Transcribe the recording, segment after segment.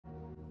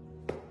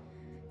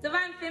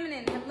Divine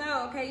Feminine,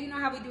 hello. Okay, you know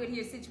how we do it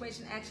here,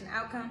 situation, action,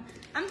 outcome.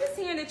 I'm just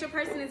hearing that your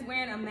person is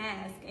wearing a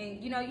mask, and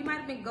you know, you might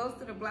have been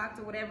ghosted or blocked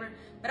or whatever,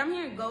 but I'm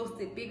hearing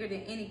ghosted bigger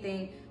than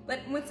anything. But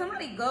when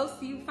somebody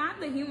ghosts you, find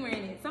the humor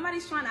in it.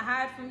 Somebody's trying to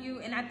hide from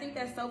you, and I think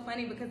that's so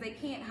funny because they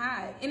can't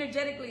hide.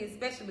 Energetically,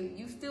 especially,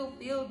 you still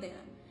feel them.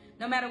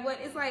 No matter what,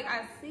 it's like,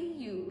 I see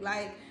you.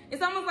 Like,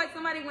 it's almost like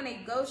somebody when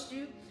they ghost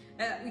you,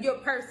 your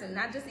person,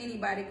 not just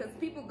anybody, because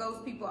people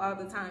ghost people all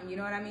the time, you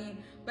know what I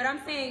mean? But I'm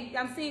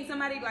seeing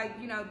somebody like,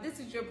 you know, this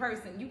is your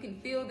person. You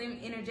can feel them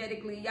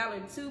energetically. Y'all are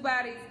two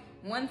bodies,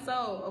 one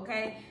soul,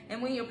 okay?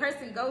 And when your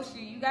person ghosts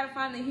you, you gotta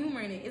find the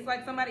humor in it. It's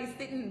like somebody's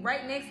sitting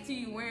right next to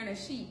you wearing a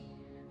sheet.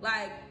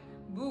 Like,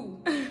 boo.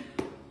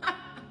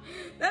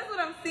 That's what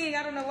I'm seeing.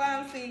 I don't know why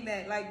I'm seeing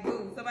that. Like,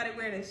 boo, somebody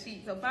wearing a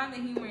sheet. So find the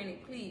humor in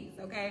it, please,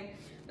 okay?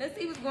 Let's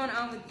see what's going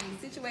on with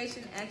you.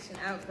 Situation, action,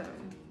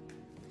 outcome.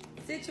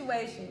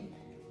 Situation.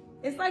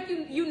 It's like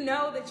you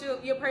know that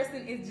your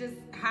person is just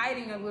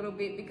hiding a little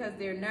bit because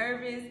they're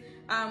nervous.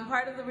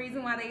 Part of the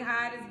reason why they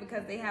hide is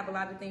because they have a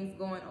lot of things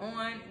going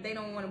on. They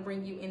don't want to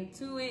bring you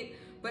into it.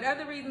 But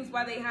other reasons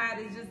why they hide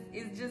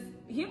is just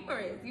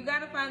humorous. You got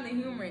to find the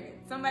humor in it.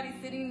 Somebody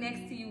sitting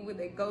next to you with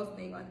a ghost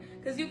thing on,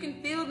 because you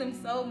can feel them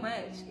so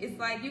much. It's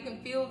like you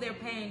can feel their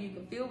pain. You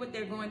can feel what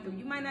they're going through.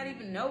 You might not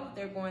even know what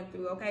they're going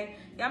through, okay?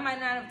 Y'all might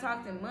not have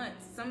talked in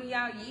months. Some of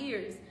y'all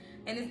years.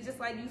 And it's just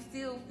like you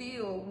still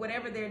feel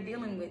whatever they're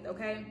dealing with,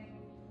 okay?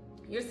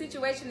 Your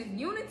situation is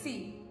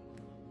unity.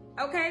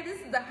 Okay, this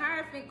is the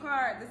Hierophant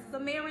card. This is a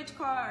marriage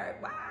card.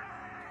 What?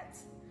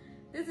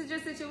 This is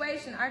your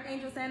situation,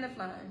 Archangel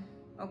Sandalphon,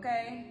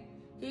 okay?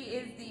 He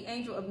is the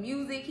angel of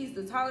music. He's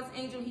the tallest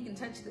angel. He can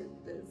touch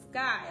the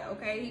sky,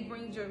 okay? He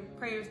brings your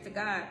prayers to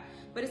God.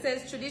 But it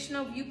says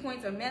traditional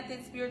viewpoints or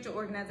methods, spiritual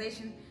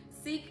organization,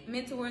 seek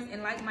mentors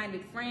and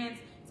like-minded friends.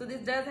 So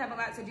this does have a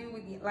lot to do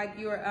with like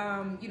your,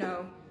 you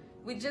know,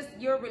 with just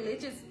your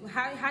religious,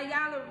 how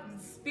y'all are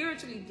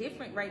spiritually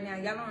different right now.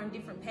 Y'all are on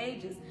different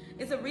pages.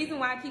 It's a reason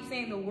why I keep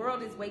saying the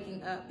world is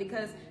waking up,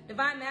 because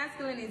Divine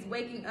Masculine is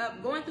waking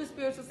up. Going through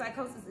spiritual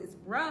psychosis is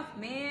rough,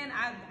 man.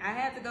 I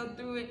had to go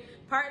through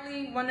it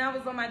partly when I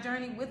was on my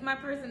journey with my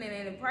person,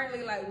 and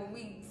partly like when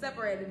we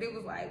separated, it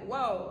was like,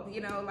 whoa,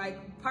 you know,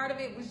 like part of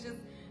it was just,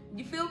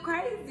 you feel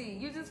crazy.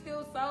 You just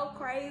feel so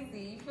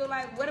crazy. You feel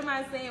like, what am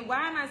I saying?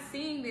 Why am I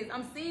seeing this?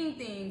 I'm seeing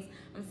things.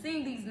 I'm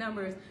seeing these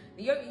numbers.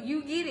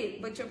 You get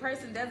it, but your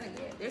person doesn't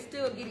get it. They're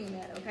still getting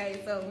that,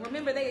 okay? So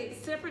remember, they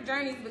separate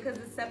journeys because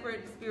it's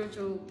separate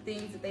spiritual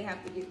things that they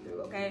have to get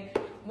through, okay?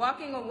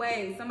 Walking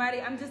away.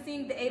 Somebody, I'm just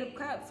seeing the Eight of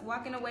Cups.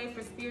 Walking away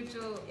for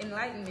spiritual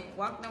enlightenment.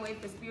 Walking away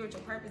for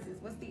spiritual purposes.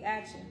 What's the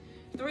action?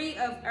 Three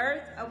of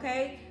Earth,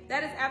 okay?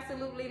 That is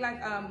absolutely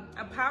like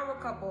a power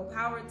couple,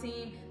 power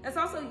team. That's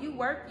also you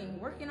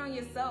working on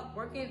yourself,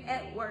 working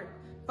at work.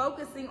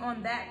 Focusing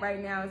on that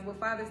right now is what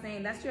Father's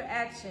saying. That's your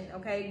action,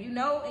 okay? You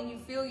know and you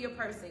feel your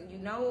person. You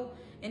know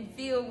and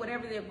feel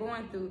whatever they're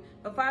going through.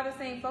 But Father's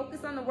saying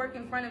focus on the work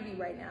in front of you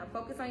right now.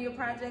 Focus on your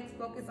projects.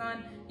 Focus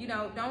on, you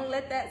know, don't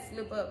let that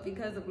slip up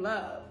because of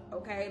love,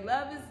 okay?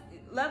 Love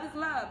is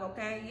love,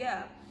 okay?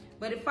 Yeah.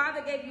 But if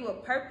Father gave you a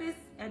purpose,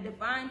 a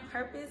divine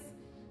purpose,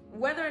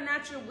 whether or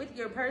not you're with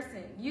your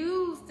person,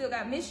 you still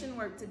got mission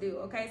work to do,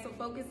 okay? So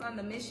focus on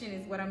the mission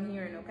is what I'm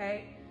hearing,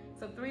 okay?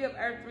 So Three of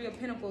Earth, Three of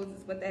Pentacles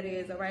is what that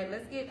is, all right?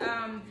 Let's get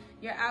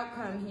your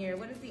outcome here.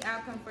 What is the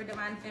outcome for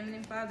Divine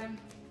Feminine, Father?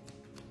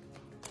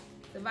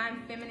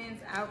 Divine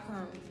Feminine's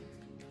outcome.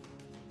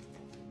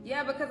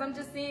 Yeah, because I'm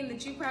just seeing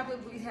that you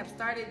probably have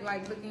started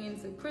like looking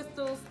into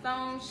crystals,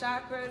 stones,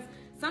 chakras,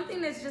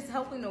 something that's just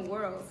helping the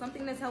world,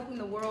 something that's helping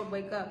the world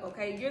wake up,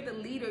 okay? You're the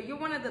leader. You're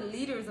one of the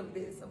leaders of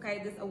this, okay,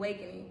 this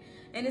awakening.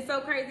 And it's so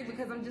crazy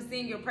because I'm just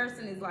seeing your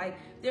person is like,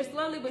 they're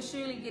slowly but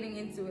surely getting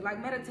into it.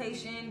 Like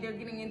meditation, they're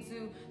getting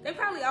into, they've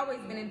probably always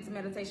been into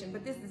meditation,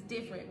 but this is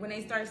different. When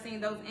they start seeing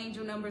those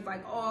angel numbers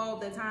like all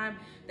the time,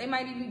 they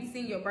might even be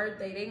seeing your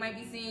birthday. They might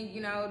be seeing,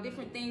 you know,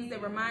 different things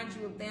that remind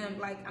you of them.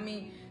 Like, I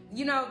mean,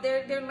 you know,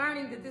 they're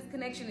learning that this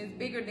connection is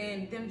bigger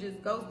than them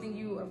just ghosting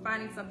you or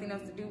finding something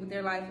else to do with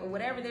their life or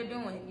whatever they're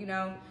doing, you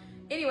know.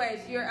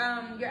 Anyways, your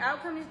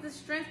outcome is the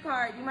Strength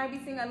card. You might be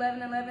seeing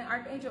 1111.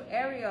 Archangel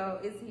Ariel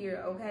is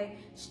here, okay?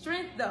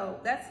 Strength, though,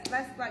 that's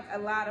like a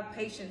lot of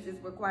patience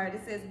is required.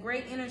 It says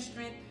great inner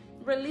strength,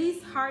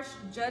 release harsh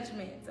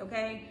judgments,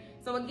 okay?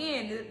 So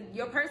again,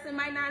 your person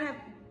might not have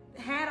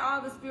had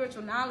all the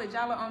spiritual knowledge.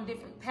 Y'all are on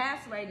different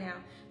paths right now.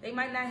 They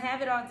might not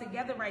have it all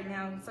together right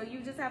now. So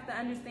you just have to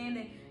understand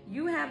that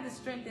you have the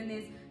strength in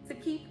this to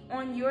keep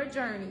on your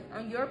journey,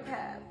 on your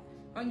path,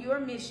 on your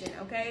mission,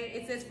 okay?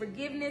 It says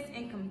forgiveness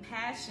and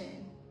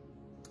compassion.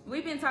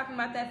 We've been talking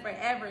about that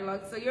forever.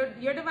 Like, so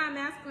your Divine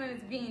Masculine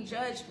is being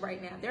judged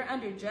right now. They're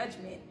under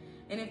judgment.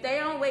 And if they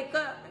don't wake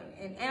up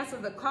and answer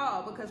the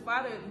call, because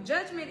Father,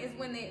 judgment is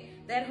when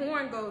that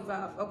horn goes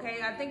off, okay?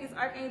 I think it's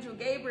Archangel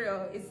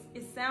Gabriel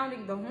is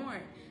sounding the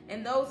horn.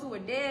 And those who are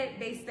dead,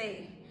 they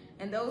stay.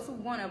 and those who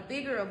want a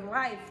bigger of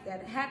life,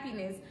 that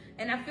happiness.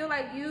 And I feel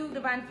like you,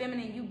 Divine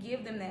Feminine, you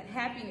give them that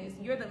happiness.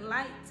 You're the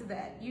light to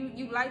that.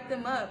 You light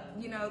them up.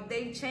 You know,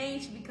 they've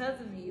changed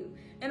because of you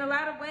in a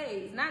lot of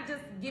ways. Not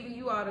just giving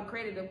you all the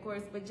credit, of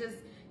course, but just,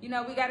 you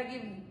know, we got to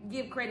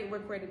give credit where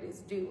credit is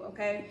due,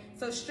 okay?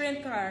 So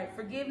Strength card,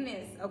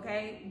 forgiveness,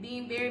 okay?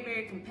 Being very,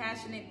 very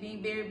compassionate,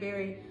 being very,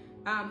 very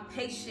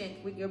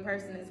patient with your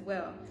person as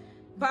well.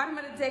 Bottom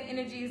of the deck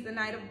energy is the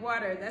Knight of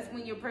Water. That's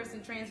when your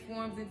person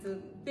transforms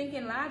into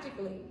thinking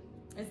logically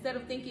instead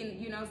of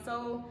thinking, you know,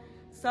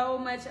 so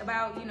much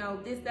about, you know,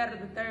 this, that, or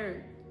the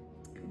third.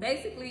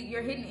 Basically,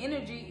 your hidden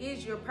energy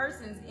is your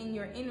person's in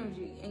your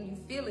energy, and you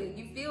feel it.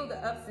 You feel the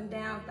ups and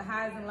downs, the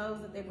highs and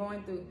lows that they're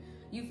going through.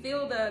 You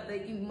feel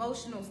the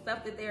emotional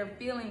stuff that they're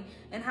feeling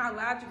and how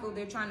logical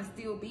they're trying to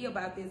still be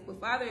about this. But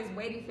Father is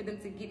waiting for them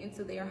to get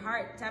into their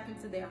heart, tap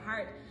into their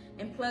heart,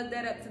 and plug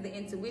that up to the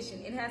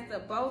intuition. It has to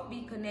both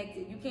be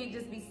connected. You can't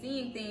just be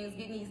seeing things,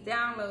 getting these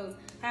downloads,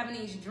 having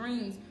these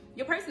dreams.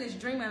 Your person is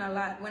dreaming a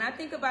lot. When I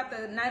think about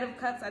the Knight of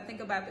Cups, I think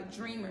about the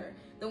dreamer,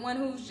 the one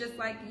who's just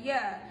like,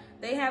 yeah,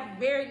 they have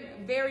very,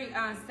 very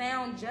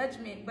sound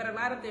judgment, but a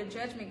lot of their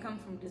judgment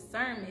comes from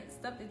discernment,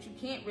 stuff that you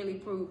can't really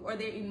prove, or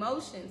their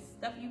emotions,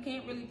 stuff you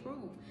can't really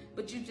prove,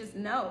 but you just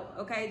know,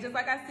 okay? Just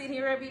like I sit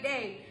here every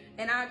day,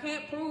 and I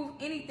can't prove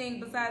anything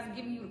besides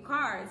giving you the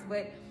cards,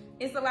 but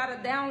it's a lot of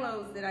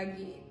downloads that I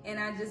get, and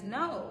I just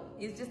know.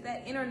 It's just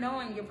that inner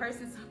knowing. Your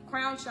person's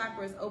crown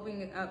chakra is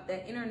opening up,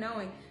 that inner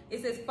knowing.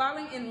 It says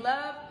falling in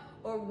love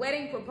or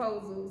wedding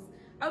proposals.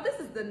 Oh, this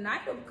is the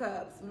Knight of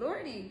Cups,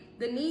 Lordy.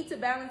 The need to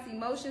balance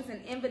emotions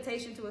and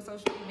invitation to a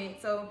social event.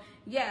 So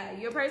yeah,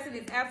 your person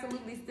is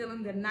absolutely still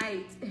in the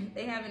Knight.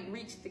 They haven't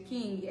reached the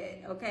King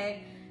yet,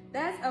 okay?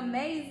 That's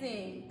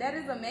amazing. That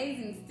is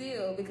amazing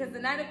still, because the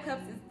Knight of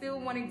Cups is still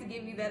wanting to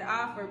give you that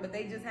offer, but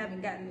they just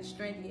haven't gotten the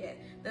strength yet.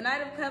 The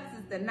Knight of Cups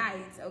is the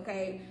Knight,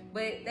 okay?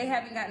 But they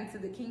haven't gotten to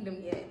the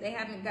kingdom yet. They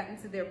haven't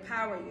gotten to their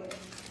power yet,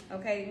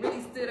 okay?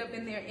 Really stood up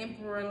in their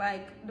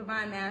emperor-like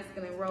divine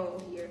masculine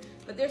role here.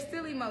 But they're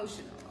still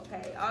emotional,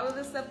 okay? All of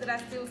the stuff that I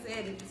still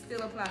said, it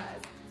still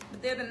applies.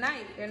 But they're the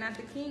Knight. They're not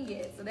the King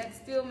yet, so that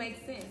still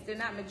makes sense. They're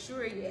not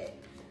mature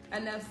yet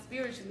enough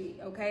spiritually,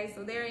 okay?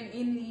 So they're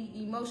in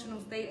the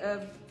emotional state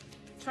of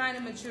trying to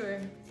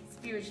mature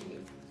spiritually.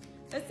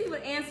 Let's see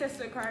what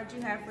ancestor card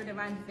you have for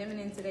Divine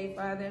Feminine today,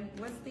 Father.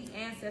 What's the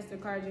ancestor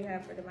card you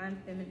have for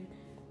Divine Feminine?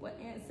 What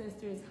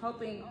ancestor is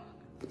helping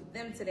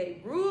them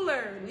today?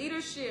 Ruler,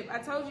 leadership. I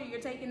told you,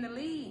 you're taking the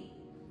lead,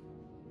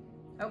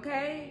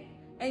 okay?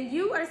 And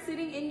you are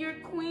sitting in your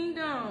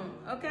queendom,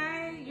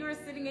 okay? You are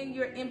sitting in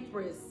your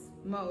empress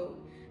mode.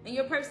 And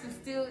your person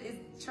still is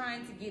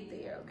trying to get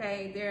there,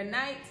 okay? They're a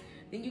Knight,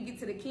 then you get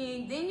to the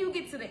King, then you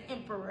get to the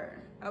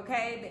Emperor,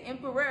 okay? The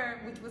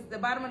Emperor, which was the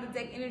bottom of the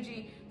deck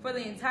energy for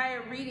the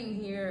entire reading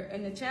here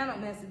and the channel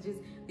messages.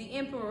 The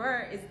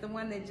Emperor is the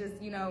one that just,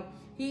 you know,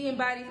 he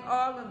embodies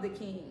all of the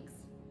kings.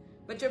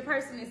 But your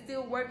person is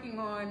still working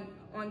on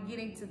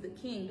getting to the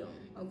kingdom,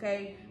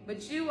 okay?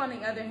 But you, on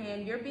the other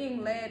hand, you're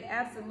being led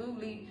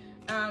absolutely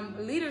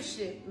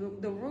leadership,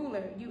 the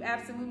ruler. You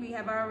absolutely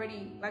have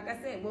already, like I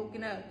said,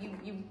 woken up.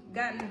 You've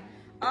gotten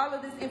all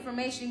of this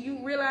information.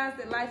 You realize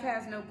that life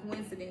has no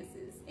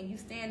coincidences, and you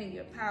stand in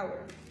your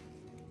power.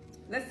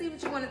 Let's see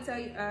what you want to tell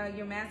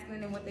your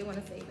masculine and what they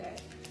want to say back.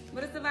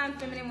 What does Divine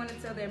Feminine want to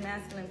tell their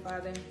masculine,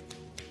 Father?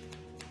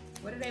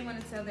 What do they want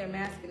to tell their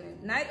masculine?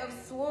 Knight of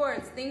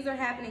Swords. Things are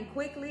happening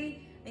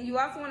quickly. And you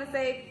also want to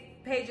say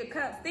Page of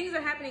Cups. Things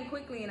are happening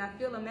quickly, and I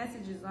feel a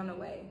message is on the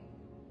way.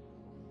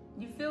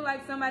 You feel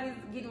like somebody's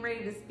getting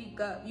ready to speak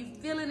up. You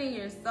feel it in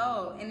your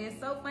soul. And it's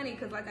so funny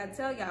because, like I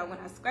tell y'all, when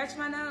I scratch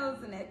my nose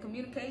and that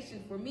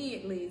communication, for me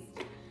at least,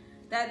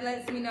 that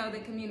lets me know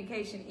that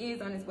communication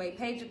is on its way.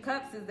 Page of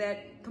Cups is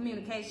that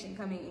communication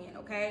coming in,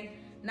 okay?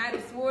 Knight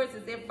of Swords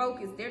is their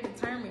focus. They're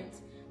determined.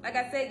 Like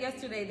I said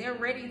yesterday, they're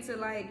ready to,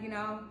 like, you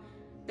know,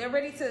 they're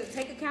ready to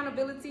take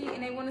accountability,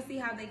 and they want to see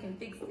how they can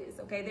fix this,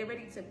 okay? They're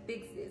ready to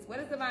fix this. What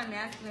does Divine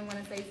Masculine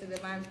want to say to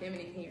Divine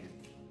Feminine here?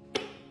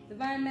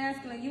 Divine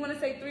Masculine, you want to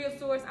say Three of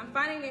Swords. I'm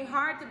finding it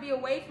hard to be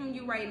away from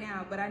you right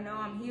now, but I know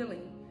I'm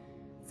healing.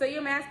 So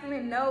your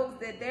masculine knows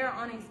that they're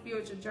on a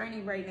spiritual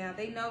journey right now.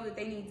 They know that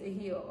they need to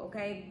heal,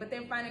 okay? But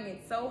they're finding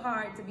it so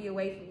hard to be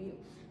away from you.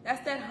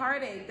 That's that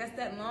heartache. That's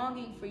that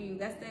longing for you.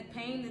 That's that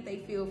pain that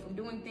they feel from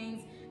doing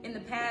things in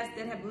the past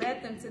that have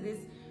led them to this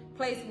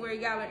place where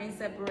y'all are in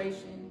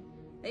separation.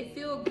 They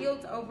feel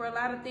guilt over a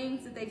lot of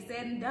things that they've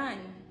said and done.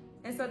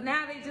 And so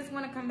now they just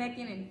want to come back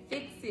in and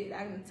fix it.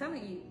 I'm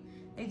telling you.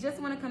 They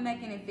just want to come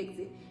back in and fix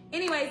it.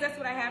 Anyways, that's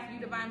what I have for you,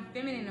 Divine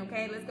Feminine,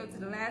 okay? Let's go to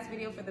the last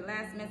video for the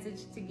last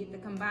message to get the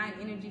combined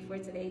energy for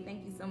today.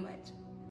 Thank you so much.